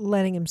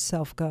letting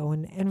himself go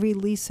and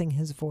releasing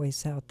his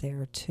voice out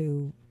there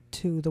to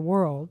the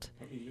world.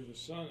 I mean, you're the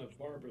son of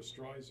Barbra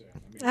Streisand.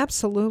 I mean,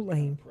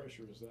 absolutely. What kind of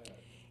pressure is that?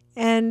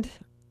 And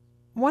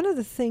one of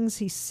the things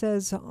he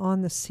says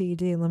on the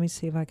CD, let me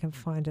see if I can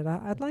find it.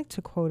 I'd like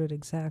to quote it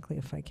exactly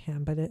if I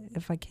can, but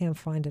if I can't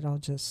find it, I'll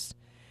just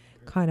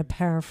kind of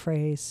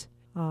paraphrase.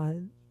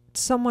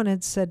 Someone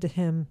had said to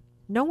him,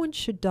 "No one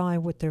should die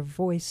with their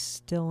voice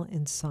still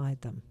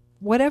inside them."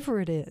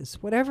 Whatever it is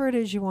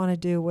you want to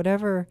do,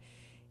 whatever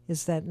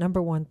is that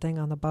number one thing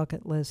on the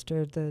bucket list,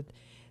 or the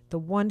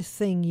one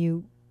thing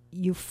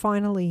you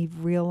finally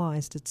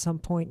realized at some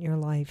point in your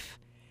life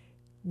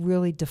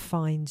really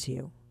defines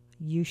you.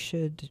 You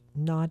should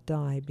not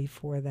die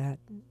before that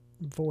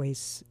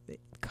voice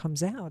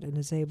comes out and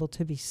is able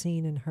to be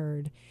seen and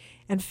heard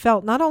and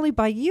felt not only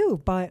by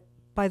you, but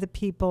by the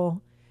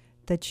people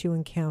that you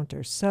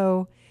encounter.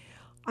 So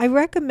I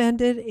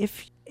recommend it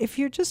if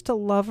you're just a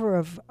lover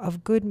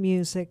of good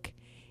music.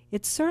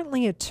 It's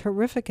certainly a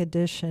terrific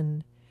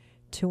addition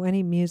to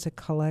any music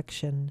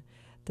collection.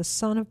 The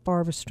son of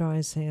Barbra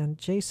Streisand,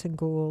 Jason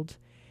Gould,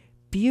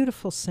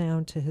 beautiful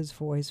sound to his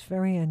voice,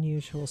 very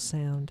unusual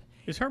sound.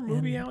 Is her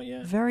movie out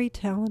yet? Very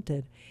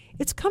talented.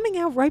 It's coming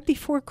out right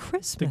before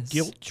Christmas. The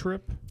Guilt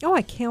Trip? Oh,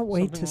 I can't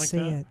wait to see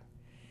it.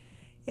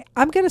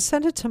 I'm going to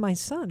send it to my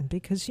son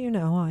because,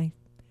 I,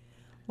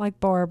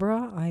 like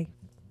Barbara, I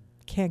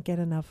can't get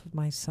enough of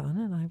my son,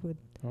 and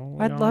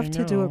I'd love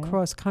to do a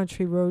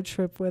cross-country road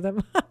trip with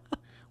him.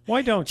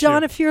 Why don't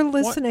John, if you're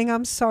listening,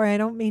 I'm sorry. I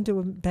don't mean to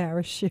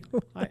embarrass you.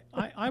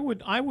 I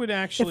would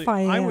actually,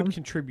 I would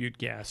contribute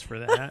gas for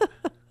that.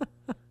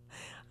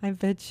 I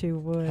bet you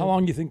would. How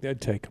long do you think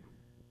that'd take him?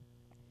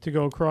 To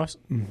go across?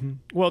 Mm-hmm.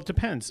 Well, it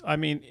depends. I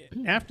mean,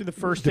 after the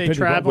first day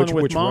traveling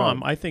with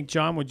Mom, I think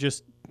John would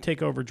just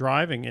take over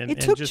driving. And It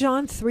took just,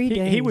 John 3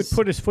 days. He would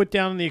put his foot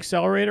down on the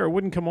accelerator. It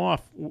wouldn't come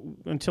off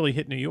until he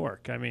hit New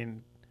York. I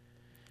mean,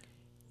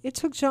 it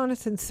took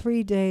Jonathan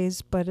 3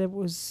 days, but it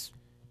was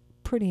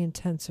pretty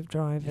intensive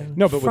driving.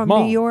 No, but from with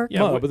Mom. New York. Yeah,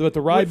 no, but with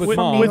the ride with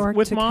Mom. New York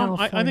with to Mom,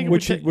 I think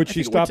California. would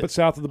she stop at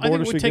south of the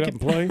border so you get up and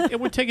play? It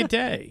would take a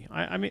day.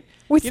 I mean,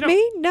 with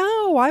me,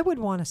 no, I would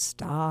want to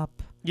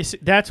stop. You see,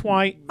 that's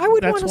why. I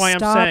would That's why I'm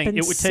stop saying and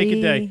it would take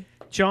a day. see.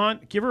 John,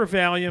 give her a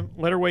Valium.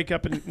 Let her wake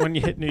up when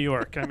you hit New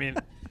York. I mean,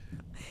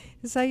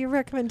 is that your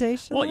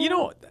recommendation? Well, you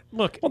know,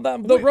 look. Well,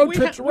 the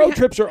road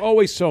trips are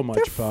always so much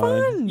They're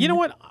fun. You know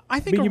what? I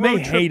think you a may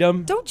road trip, hate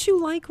them. Don't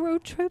you like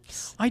road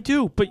trips? I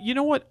do, but you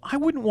know what? I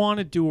wouldn't want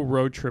to do a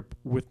road trip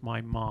with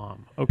my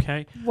mom.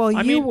 Okay. Well,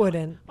 I you mean,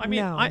 wouldn't. I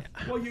mean, no.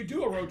 Well, you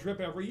do a road trip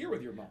every year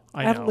with your mom.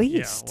 At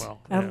least. Yeah,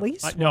 well, At yeah.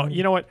 least No, one.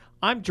 you know what?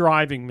 I'm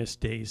driving Miss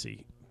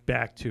Daisy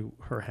back to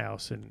her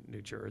house in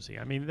New Jersey.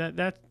 I mean,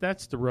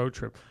 that's the road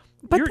trip.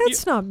 But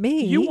that's not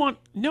me. You want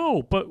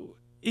no, but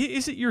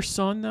is it your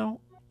son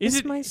though? Is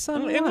It's it my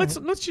son? And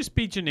What? let's just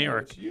be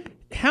generic.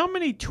 How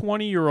many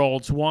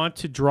 20-year-olds want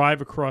to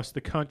drive across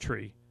the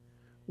country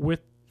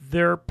with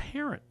their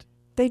parent?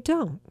 They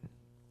don't.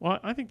 Well,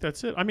 I think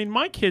that's it. I mean,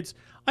 my kids.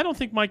 I don't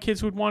think my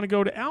kids would want to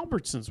go to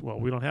Albertsons. Well,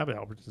 we don't have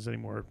Albertsons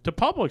anymore. To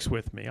Publix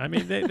with me. I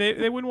mean,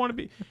 they wouldn't want to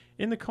be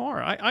in the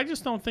car. I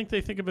just don't think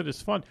they think of it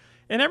as fun.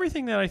 And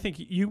everything that I think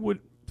you would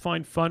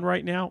find fun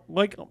right now,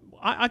 like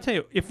I tell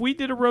you, if we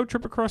did a road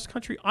trip across the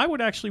country, I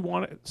would actually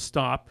want to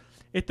stop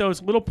at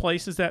those little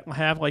places that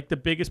have like the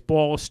biggest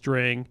ball of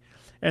string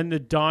and the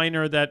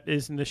diner that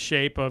is in the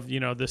shape of,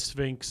 the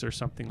Sphinx or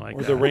something like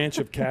that. Or the ranch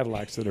of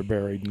Cadillacs that are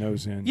buried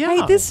nose in. Yeah,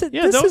 Hey, this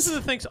those is are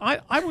the things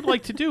I would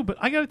like to do. But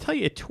I got to tell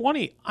you, at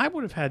 20, I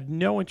would have had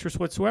no interest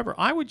whatsoever.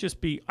 I would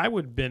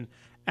have been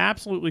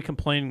absolutely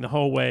complaining the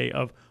whole way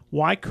of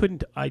why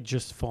couldn't I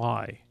just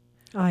fly?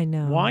 I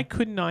know. Why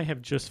couldn't I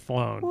have just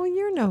flown? Well,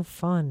 you're no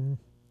fun.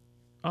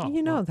 Oh,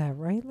 You know that,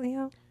 right,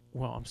 Leo?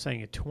 Well, I'm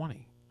saying at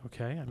 20.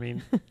 Okay, I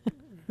mean,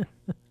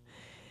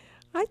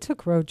 I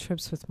took road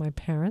trips with my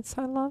parents.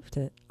 I loved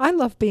it. I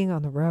love being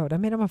on the road. I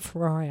mean, I'm a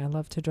Ferrari. I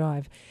love to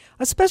drive.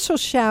 A special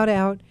shout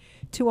out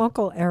to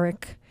Uncle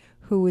Eric,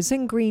 who is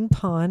in Green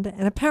Pond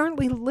and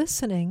apparently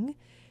listening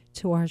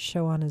to our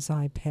show on his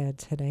iPad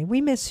today.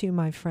 We miss you,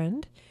 my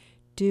friend.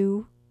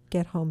 Do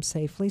get home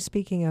safely.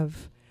 Speaking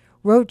of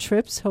road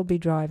trips, he'll be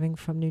driving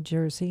from New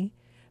Jersey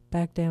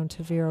back down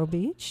to Vero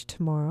Beach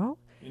tomorrow.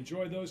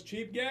 Enjoy those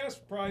cheap gas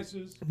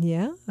prices.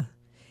 Yeah.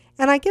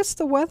 And I guess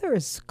the weather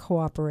is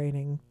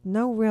cooperating.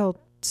 No real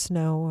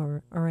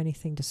snow or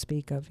anything to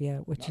speak of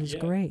yet, which is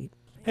great.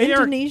 Hey,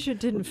 Indonesia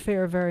didn't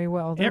fare very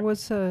well. There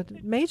was a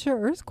major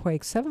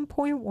earthquake,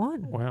 7.1.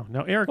 Wow.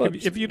 Now, Eric,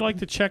 if you'd like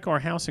to check our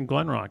house in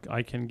Glenrock,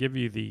 I can give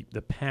you the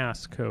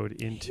pass code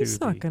into He's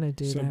not going to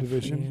do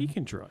subdivision. that for you. He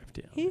can drive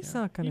down. He's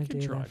not going to do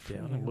He can that drive for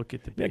down you. and look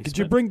at the Yeah, basement. could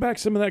you bring back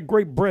some of that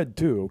great bread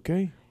too,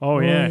 okay? Oh,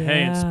 yeah.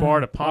 Hey, in yeah.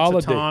 Sparta,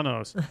 Holiday.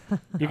 Positanos.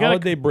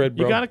 Holiday bread,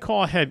 bro. You got to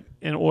call ahead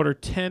and order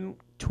 10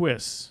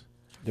 twists.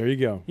 There you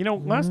go.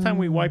 Last time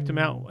we wiped them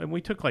out, and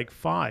we took like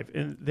 5,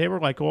 and they were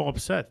like all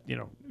upset.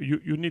 You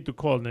need to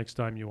call next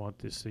time you want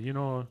this.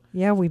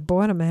 Yeah, we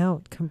bought him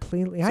out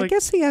completely. I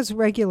guess he has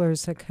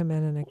regulars that come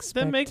in and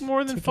expect Then make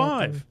more than to get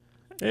 5. them.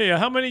 Hey,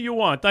 how many you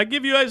want? I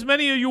give you as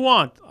many as you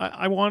want.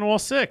 I want all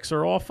 6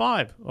 or all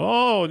 5.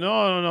 Oh,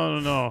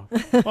 no.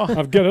 Oh,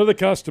 I've got other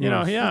customers.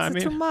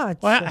 That's too much.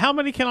 Well, how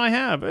many can I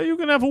have? You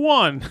can have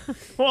 1.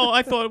 Well,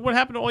 I thought, what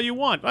happened to all you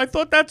want? I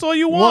thought that's all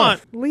you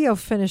want. Leo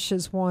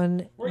finishes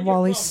one Where you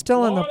while he's from,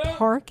 still in the Florida?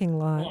 parking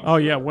lot. Oh,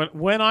 yeah.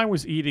 When I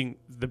was eating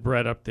the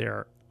bread up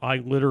there, I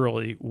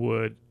literally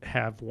would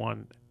have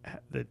one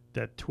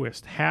that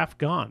twist half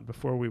gone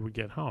before we would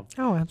get home.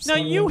 Oh, Now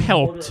absolutely. you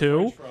helped Order too.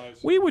 French fries.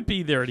 We would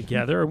be there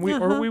together, and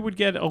or we would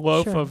get a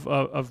loaf Sure.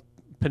 of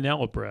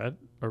panela bread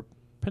or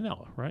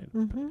panela, right?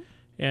 Mm-hmm.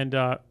 And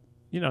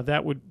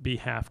that would be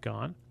half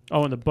gone.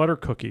 Oh, and the butter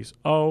cookies.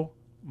 Oh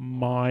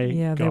my God!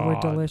 Yeah, they were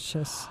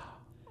delicious.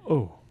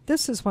 Oh,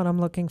 This is what I'm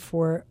looking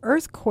for.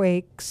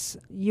 Earthquakes,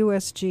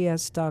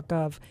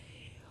 USGS.gov.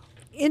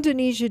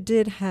 Indonesia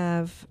did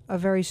have a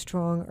very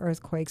strong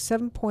earthquake,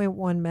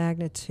 7.1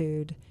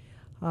 magnitude,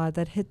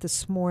 that hit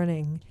this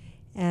morning.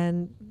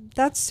 And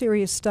that's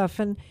serious stuff.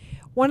 And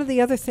one of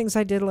the other things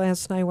I did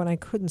last night when I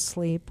couldn't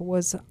sleep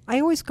was I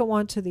always go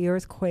on to the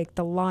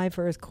live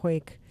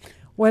earthquake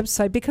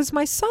website, because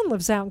my son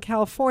lives out in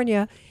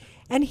California.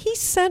 And he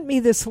sent me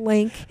this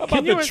link. How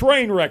about the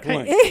train wreck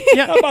link?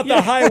 yeah. How about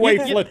the highway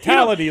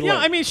fatality link? Yeah,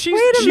 I mean, she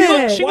Wait a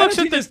minute. she Why looks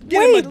don't at you the just give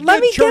him a let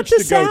good me get church to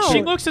this go out. to?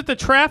 she looks at the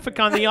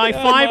traffic on the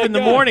I-5 my in the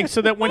God. morning,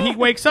 so that when he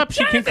wakes up,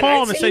 she can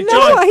call him and say, No,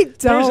 "John, I There's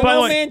don't. By the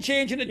no way- man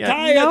changing a Yeah.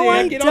 tire No, there.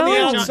 I Get on the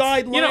don't.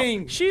 outside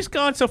lane. she's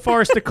gone so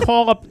far as to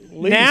call up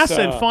NASA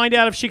and find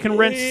out if she can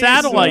rent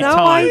satellite no,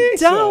 time. I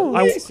don't.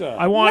 I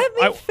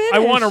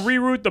want to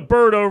reroute the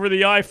bird over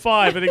the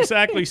I-5 at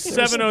exactly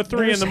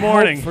 7:03 in the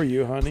morning. For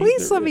you, honey.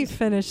 Please let me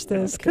finish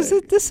this because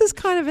this is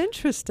kind of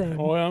interesting.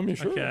 Oh, I'm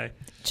sure. Okay.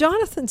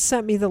 Jonathan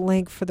sent me the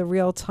link for the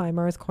real-time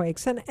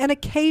earthquakes, and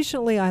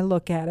occasionally I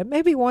look at it.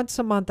 Maybe once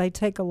a month I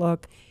take a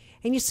look,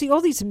 and you see all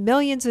these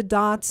millions of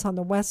dots on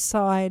the west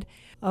side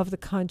of the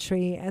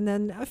country, and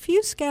then a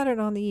few scattered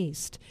on the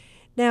east.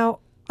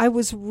 Now, I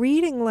was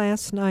reading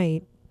last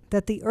night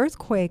that the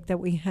earthquake that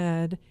we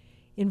had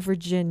in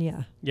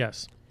Virginia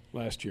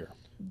last year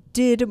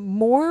did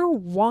more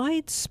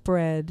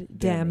widespread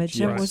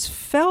damage and was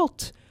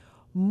felt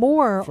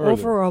more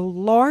over a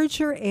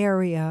larger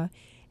area.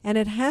 And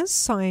it has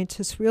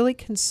scientists really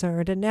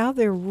concerned, and now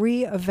they're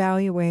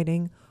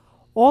reevaluating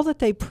all that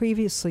they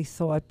previously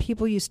thought.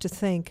 People used to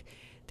think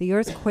the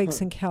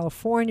earthquakes in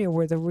California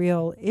were the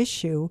real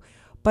issue,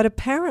 but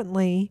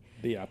apparently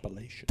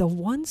the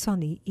ones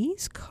on the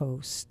East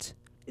Coast,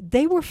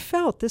 they were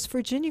felt. This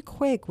Virginia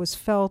quake was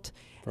felt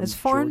from as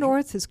far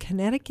north as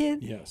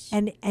Connecticut,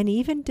 and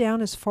even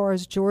down as far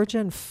as Georgia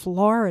and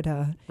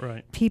Florida.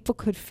 Right. People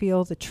could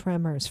feel the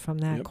tremors from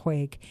that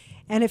quake.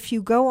 And if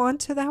you go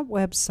onto that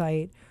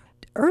website,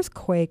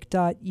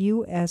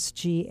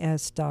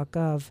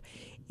 earthquake.usgs.gov,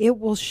 it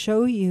will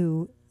show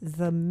you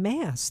the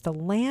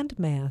land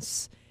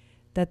mass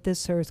that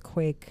this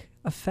earthquake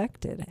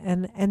affected.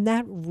 And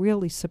that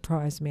really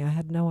surprised me. I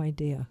had no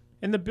idea.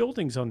 And the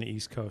buildings on the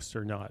East Coast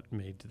are not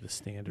made to the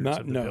standards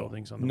of the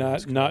buildings on the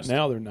West Coast. Not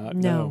now, they're not.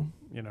 No.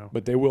 You know.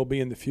 But they will be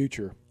in the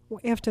future.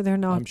 Well, after they're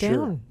knocked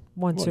down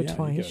once or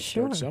twice, you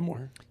start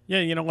somewhere. Yeah,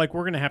 like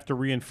we're going to have to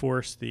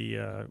reinforce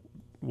the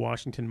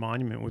Washington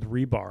Monument with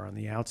rebar on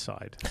the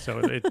outside,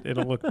 so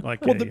it'll look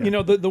like. Well,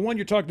 the one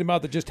you're talking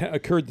about that just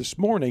occurred this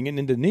morning in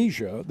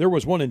Indonesia. There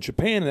was one in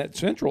Japan in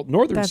that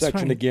northern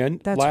section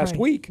again last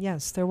week.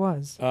 Yes, there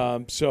was.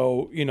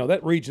 So that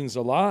region's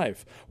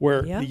alive.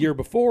 Where the year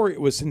before it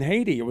was in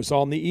Haiti. It was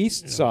on the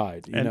east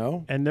side.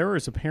 And there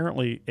is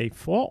apparently a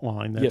fault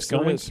line that's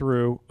going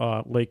through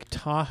Lake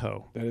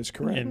Tahoe. That is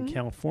correct. In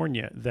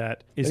California,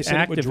 that is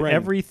active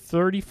every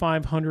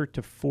 3,500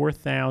 to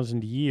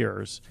 4,000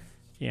 years.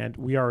 And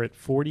we are at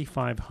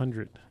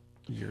 4,500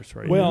 years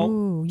right now.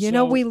 Ooh,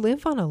 we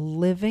live on a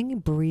living,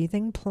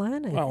 breathing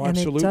planet. Oh, and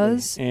absolutely.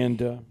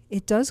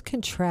 It does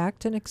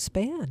contract and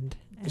expand.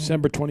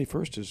 December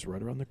 21st is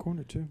right around the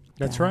corner, too.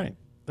 That's right.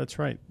 That's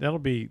right. That'll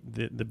be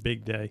the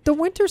big day. The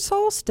winter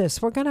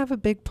solstice. We're going to have a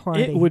big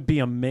party. It would be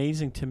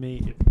amazing to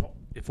me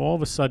if all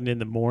of a sudden in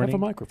the morning... Have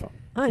a microphone.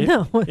 I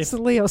know.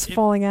 Leo's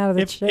falling out of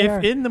the chair.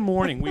 If in the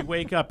morning we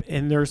wake up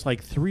and there's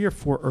like 3 or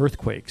 4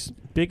 earthquakes,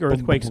 big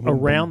earthquakes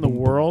around the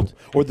world...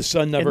 Or the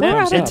sun never comes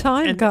up. They're out of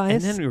time,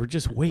 guys. And then we were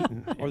just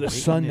waiting. Or the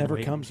sun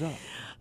never comes up.